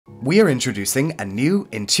We are introducing a new,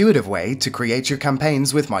 intuitive way to create your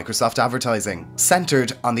campaigns with Microsoft Advertising,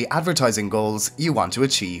 centered on the advertising goals you want to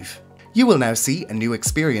achieve. You will now see a new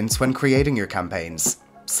experience when creating your campaigns.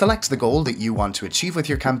 Select the goal that you want to achieve with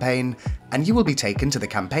your campaign, and you will be taken to the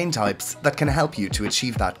campaign types that can help you to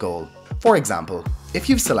achieve that goal. For example, if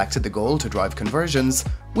you've selected the goal to drive conversions,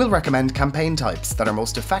 we'll recommend campaign types that are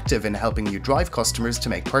most effective in helping you drive customers to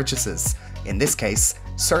make purchases. In this case,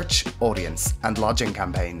 search, audience, and lodging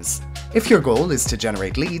campaigns. If your goal is to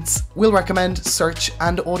generate leads, we'll recommend search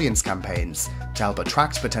and audience campaigns to help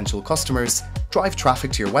attract potential customers, drive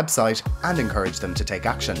traffic to your website, and encourage them to take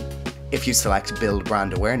action. If you select Build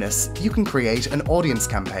Brand Awareness, you can create an audience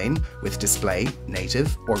campaign with display,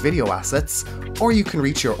 native, or video assets, or you can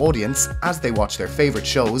reach your audience as they watch their favorite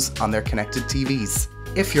shows on their connected TVs.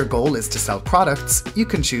 If your goal is to sell products, you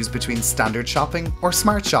can choose between standard shopping or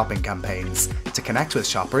smart shopping campaigns to connect with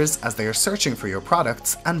shoppers as they are searching for your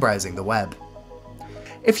products and browsing the web.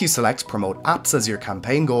 If you select Promote Apps as your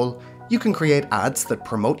campaign goal, you can create ads that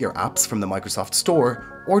promote your apps from the Microsoft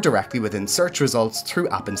Store or directly within search results through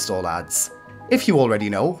app install ads. If you already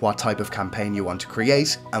know what type of campaign you want to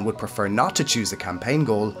create and would prefer not to choose a campaign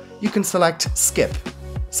goal, you can select Skip.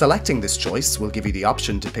 Selecting this choice will give you the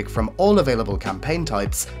option to pick from all available campaign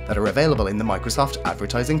types that are available in the Microsoft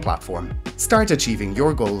Advertising platform. Start achieving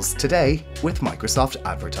your goals today with Microsoft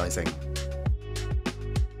Advertising.